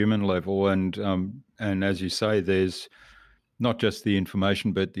at a human level. And as you say, there's not just the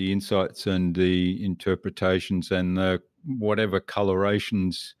information, but the insights and the interpretations and the whatever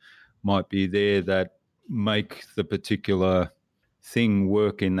colorations might be there that make the particular thing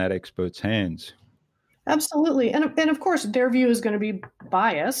work in that expert's hands. Absolutely. And of course, their view is going to be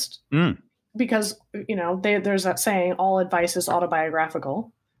biased because, there's that saying, all advice is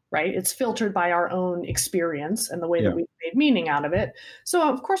autobiographical, right? It's filtered by our own experience and the way that we've made meaning out of it. So,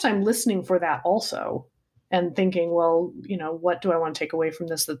 of course, I'm listening for that also and thinking, well, what do I want to take away from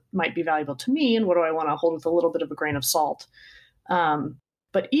this that might be valuable to me? And what do I want to hold with a little bit of a grain of salt?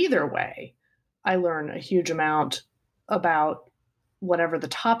 But either way, I learn a huge amount about whatever the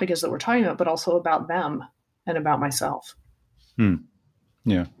topic is that we're talking about, but also about them and about myself.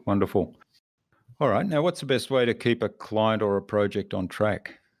 Yeah, wonderful. All right. Now, what's the best way to keep a client or a project on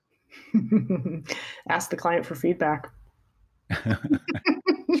track? Ask the client for feedback.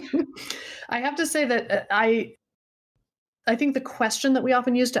 I have to say that I think the question that we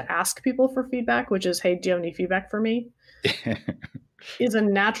often use to ask people for feedback, which is, hey, do you have any feedback for me? Is a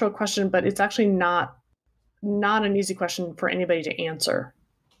natural question, but it's actually not an easy question for anybody to answer.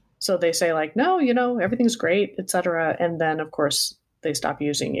 So they say like, no, everything's great, et cetera. And then, of course, they stop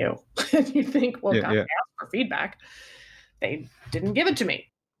using you. And you think, well, God, I asked for feedback. They didn't give it to me.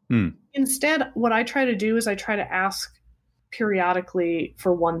 Instead, what I try to do is I try to ask periodically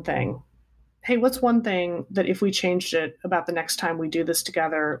for one thing. Hey, what's one thing that if we changed it about the next time we do this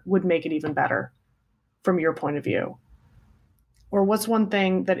together would make it even better from your point of view? Or what's one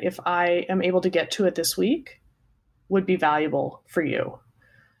thing that if I am able to get to it this week would be valuable for you?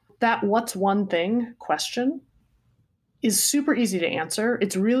 That what's one thing question is super easy to answer.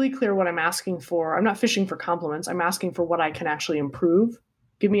 It's really clear what I'm asking for. I'm not fishing for compliments. I'm asking for what I can actually improve.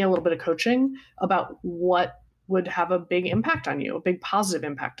 Give me a little bit of coaching about what would have a big impact on you, a big positive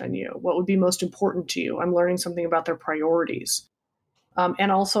impact on you. What would be most important to you? I'm learning something about their priorities.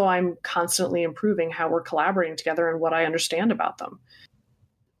 And also I'm constantly improving how we're collaborating together and what I understand about them.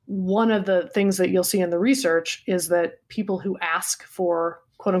 One of the things that you'll see in the research is that people who ask for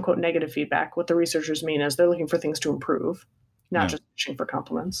quote unquote negative feedback, what the researchers mean is they're looking for things to improve, not just fishing for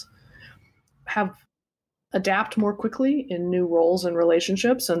compliments, have adapt more quickly in new roles and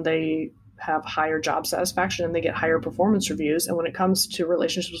relationships, and they have higher job satisfaction and they get higher performance reviews. And when it comes to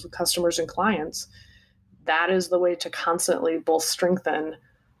relationships with customers and clients, that is the way to constantly both strengthen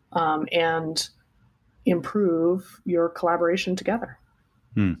and improve your collaboration together.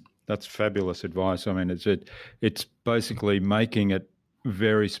 That's fabulous advice. I mean, it's basically making it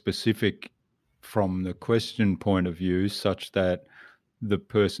very specific from the question point of view, such that the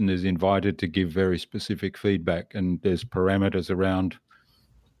person is invited to give very specific feedback, and there's parameters around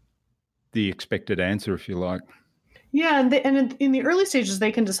the expected answer, if you like. Yeah, and in the early stages,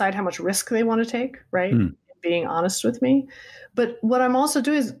 they can decide how much risk they want to take, right? Being honest with me. But what I'm also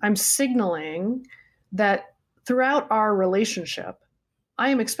doing is I'm signaling that throughout our relationship, I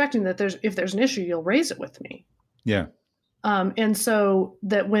am expecting that if there's an issue, you'll raise it with me. Yeah. And so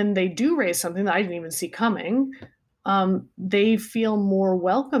that when they do raise something that I didn't even see coming, they feel more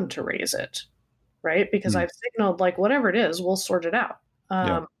welcome to raise it, right? Because I've signaled, like, whatever it is, we'll sort it out.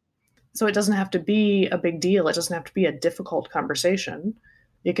 So it doesn't have to be a big deal. It doesn't have to be a difficult conversation.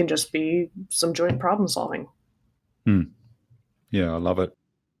 It can just be some joint problem solving. Yeah, I love it.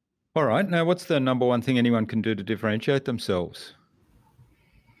 All right. Now, what's the number one thing anyone can do to differentiate themselves?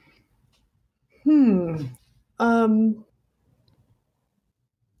 I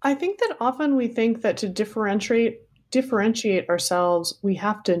think that often we think that to differentiate ourselves, we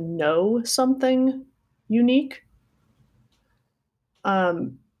have to know something unique.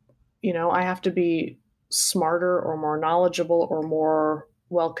 I have to be smarter or more knowledgeable or more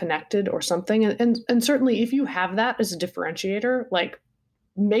well-connected or something. And certainly if you have that as a differentiator, like,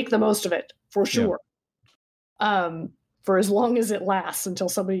 make the most of it for sure. For as long as it lasts until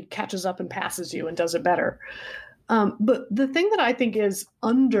somebody catches up and passes you and does it better. But the thing that I think is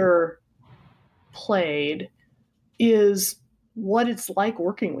underplayed is what it's like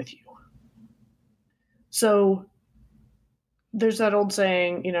working with you. So there's that old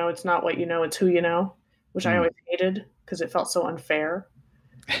saying, it's not what you know, it's who you know, which I always hated because it felt so unfair.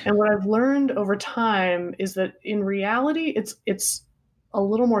 And what I've learned over time is that in reality, it's a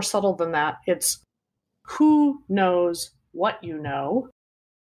little more subtle than that. It's who knows what you know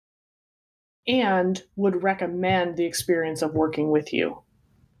and would recommend the experience of working with you.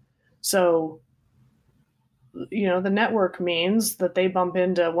 So, the network means that they bump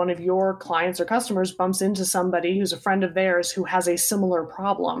into one of your clients or customers, bumps into somebody who's a friend of theirs who has a similar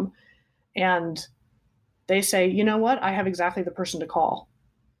problem. And they say, you know what, I have exactly the person to call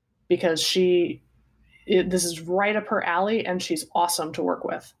because this is right up her alley and she's awesome to work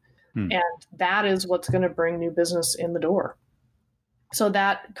with. And that is what's going to bring new business in the door. So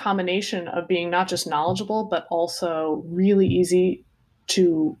that combination of being not just knowledgeable, but also really easy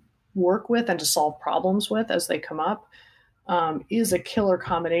to work with and to solve problems with as they come up is a killer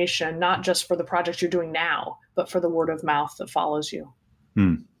combination, not just for the project you're doing now, but for the word of mouth that follows you.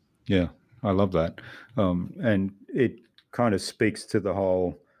 Yeah, I love that. And it kind of speaks to the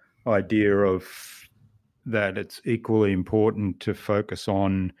whole idea of that it's equally important to focus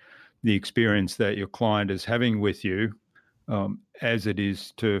on the experience that your client is having with you as it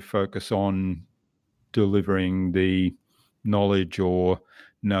is to focus on delivering the knowledge or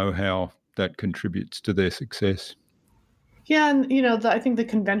know-how that contributes to their success. Yeah, and I think the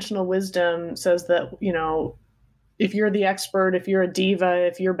conventional wisdom says that, if you're the expert, if you're a diva,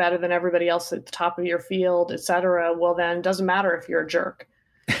 if you're better than everybody else at the top of your field, et cetera, well, then it doesn't matter if you're a jerk,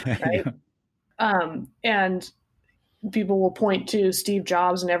 right? And people will point to Steve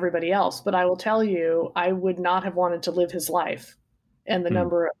Jobs and everybody else, but I will tell you, I would not have wanted to live his life. And the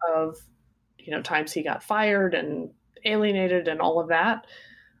number of, times he got fired and alienated and all of that.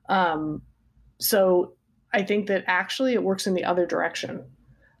 So I think that actually it works in the other direction.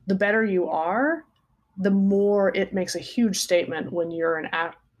 The better you are, the more it makes a huge statement when you're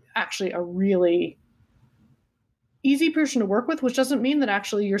actually a really easy person to work with, which doesn't mean that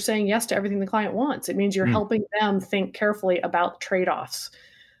actually you're saying yes to everything the client wants. It means you're helping them think carefully about trade-offs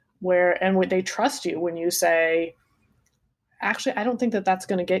and they trust you when you say, actually, I don't think that that's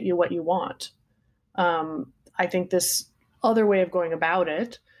going to get you what you want. I think this other way of going about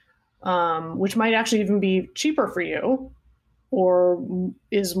it, which might actually even be cheaper for you or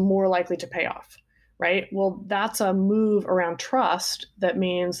is more likely to pay off, right? Well, that's a move around trust that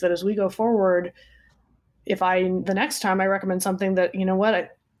means that as we go forward, if the next time I recommend something that, I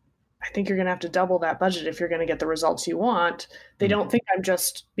think you're going to have to double that budget if you're going to get the results you want, they don't think I'm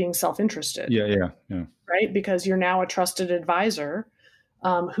just being self-interested. Yeah. Right? Because you're now a trusted advisor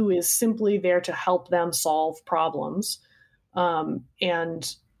who is simply there to help them solve problems.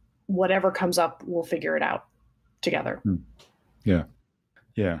 And whatever comes up, we'll figure it out together. Yeah.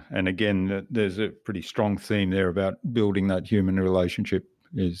 And again, there's a pretty strong theme there about building that human relationship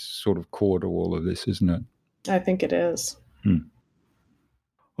is sort of core to all of this, isn't it? I think it is.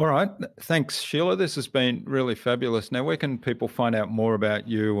 All right. Thanks, Sheila. This has been really fabulous. Now, where can people find out more about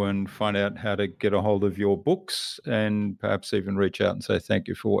you and find out how to get a hold of your books and perhaps even reach out and say thank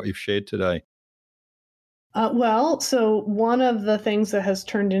you for what you've shared today? So one of the things that has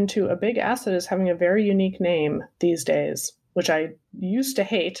turned into a big asset is having a very unique name these days, which I used to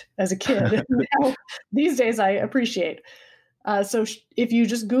hate as a kid. Now, these days I appreciate. So if you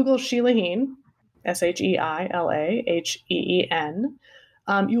just Google Sheila Heen, SheilaHeen,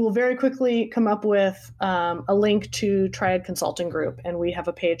 you will very quickly come up with a link to Triad Consulting Group. And we have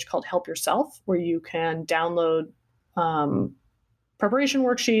a page called Help Yourself where you can download preparation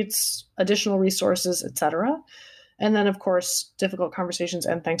worksheets, additional resources, etc. And then, of course, difficult conversations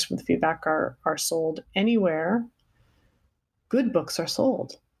and thanks for the feedback are sold anywhere good books are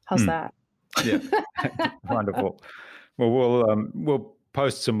sold. How's that? Yeah, wonderful. Well, we'll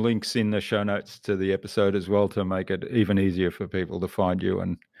post some links in the show notes to the episode as well to make it even easier for people to find you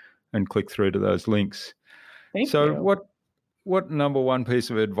and click through to those links. Thank you. What number one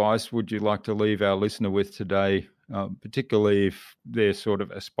piece of advice would you like to leave our listener with today, particularly if they're sort of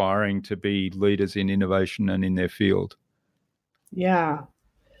aspiring to be leaders in innovation and in their field? Yeah.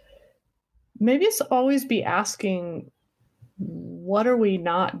 Maybe it's always be asking, what are we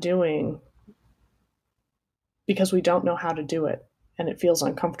not doing because we don't know how to do it and it feels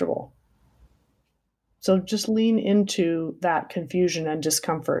uncomfortable? So just lean into that confusion and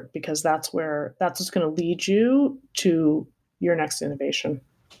discomfort, because that's what's going to lead you to your next innovation.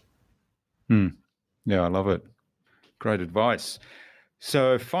 Yeah, I love it. Great advice.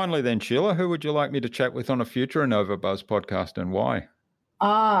 So finally then, Sheila, who would you like me to chat with on a future InnovaBuzz podcast and why?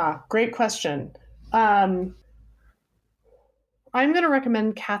 Great question. I'm going to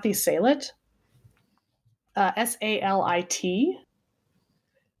recommend Kathy Salit, Salit,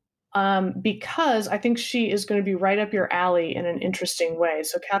 because I think she is going to be right up your alley in an interesting way.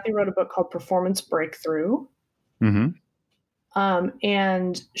 So Kathy wrote a book called Performance Breakthrough. Mm-hmm.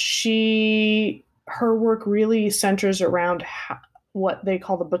 And her work really centers around what they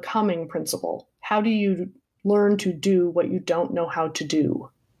call the becoming principle. How do you learn to do what you don't know how to do?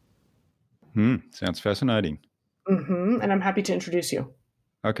 Sounds fascinating. And I'm happy to introduce you.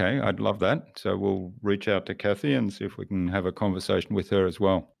 Okay, I'd love that. So we'll reach out to Kathy and see if we can have a conversation with her as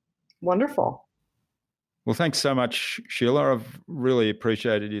well. Wonderful. Well, thanks so much, Sheila. I've really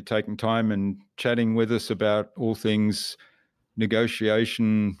appreciated you taking time and chatting with us about all things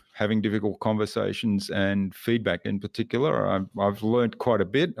negotiation, having difficult conversations, and feedback in particular. I've learned quite a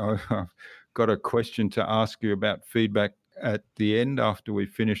bit. I've got a question to ask you about feedback at the end after we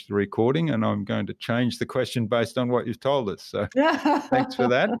finish the recording, and I'm going to change the question based on what you've told us. So thanks for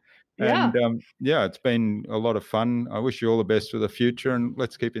that. Yeah. And it's been a lot of fun. I wish you all the best for the future, and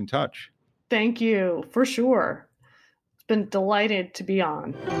let's keep in touch. Thank you, for sure. It's been delighted to be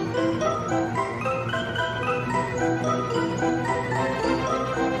on.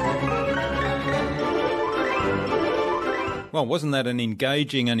 Well, wasn't that an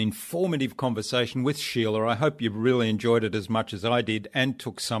engaging and informative conversation with Sheila? I hope you really enjoyed it as much as I did and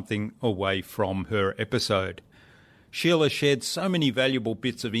took something away from her episode. Sheila shared so many valuable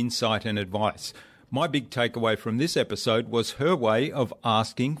bits of insight and advice. My big takeaway from this episode was her way of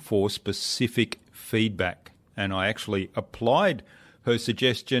asking for specific feedback. And I actually applied her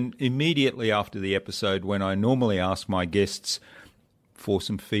suggestion immediately after the episode, when I normally ask my guests for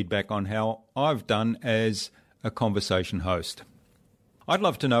some feedback on how I've done as a conversation host. I'd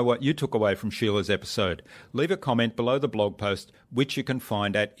love to know what you took away from Sheila's episode. Leave a comment below the blog post, which you can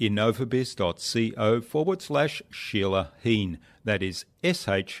find at innovabiz.co/Sheila Heen. That is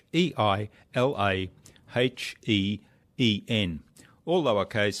SHEILAHEEN. All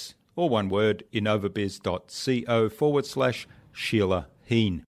lowercase, all one word, innovabiz.co/Sheila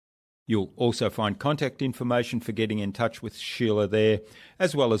Heen. You'll also find contact information for getting in touch with Sheila there,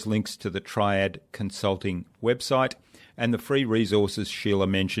 as well as links to the Triad Consulting website and the free resources Sheila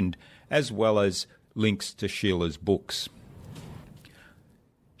mentioned, as well as links to Sheila's books.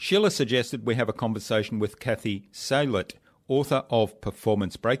 Sheila suggested we have a conversation with Kathy Salit, author of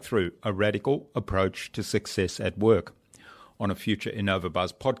Performance Breakthrough, A Radical Approach to Success at Work, on a future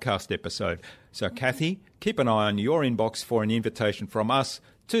InnovaBuzz podcast episode. So Kathy, keep an eye on your inbox for an invitation from us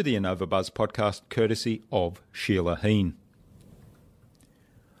to the InnovaBuzz podcast, courtesy of Sheila Heen.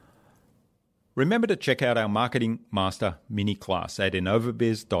 Remember to check out our Marketing Master mini class at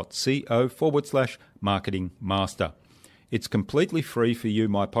innovabiz.co/Marketing Master. It's completely free for you,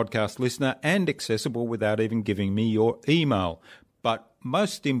 my podcast listener, and accessible without even giving me your email. But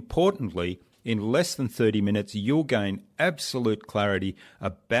most importantly, in less than 30 minutes, you'll gain absolute clarity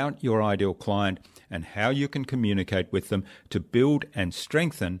about your ideal client and how you can communicate with them to build and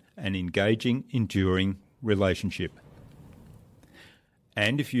strengthen an engaging, enduring relationship.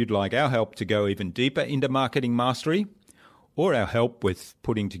 And if you'd like our help to go even deeper into marketing mastery, or our help with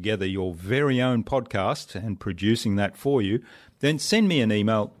putting together your very own podcast and producing that for you, then send me an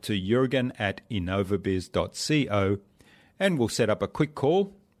email to jurgen@innovabiz.co, and we'll set up a quick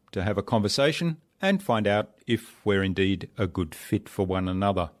call to have a conversation and find out if we're indeed a good fit for one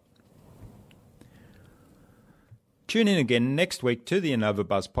another. Tune in again next week to the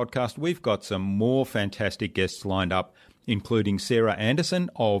InnovaBuzz podcast. We've got some more fantastic guests lined up, including Sarah Anderson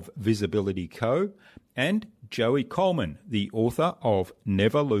of Visibility Co. and Joey Coleman, the author of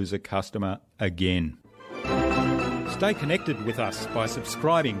Never Lose a Customer Again. Stay connected with us by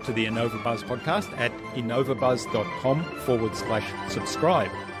subscribing to the InnovaBuzz podcast at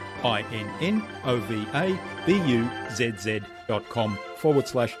innovabuzz.com/subscribe.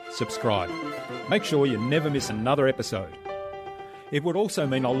 INNOVABUZZ.com/subscribe. Make sure you never miss another episode. It would also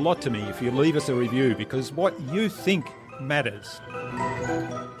mean a lot to me if you leave us a review, because what you think matters.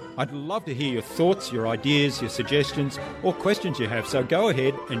 I'd love to hear your thoughts, your ideas, your suggestions, or questions you have, so go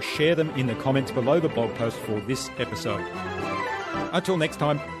ahead and share them in the comments below the blog post for this episode. Until next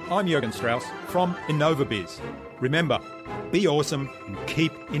time, I'm Jürgen Strauss from InnovaBuzz. Remember, be awesome and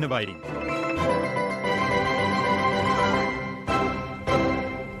keep innovating.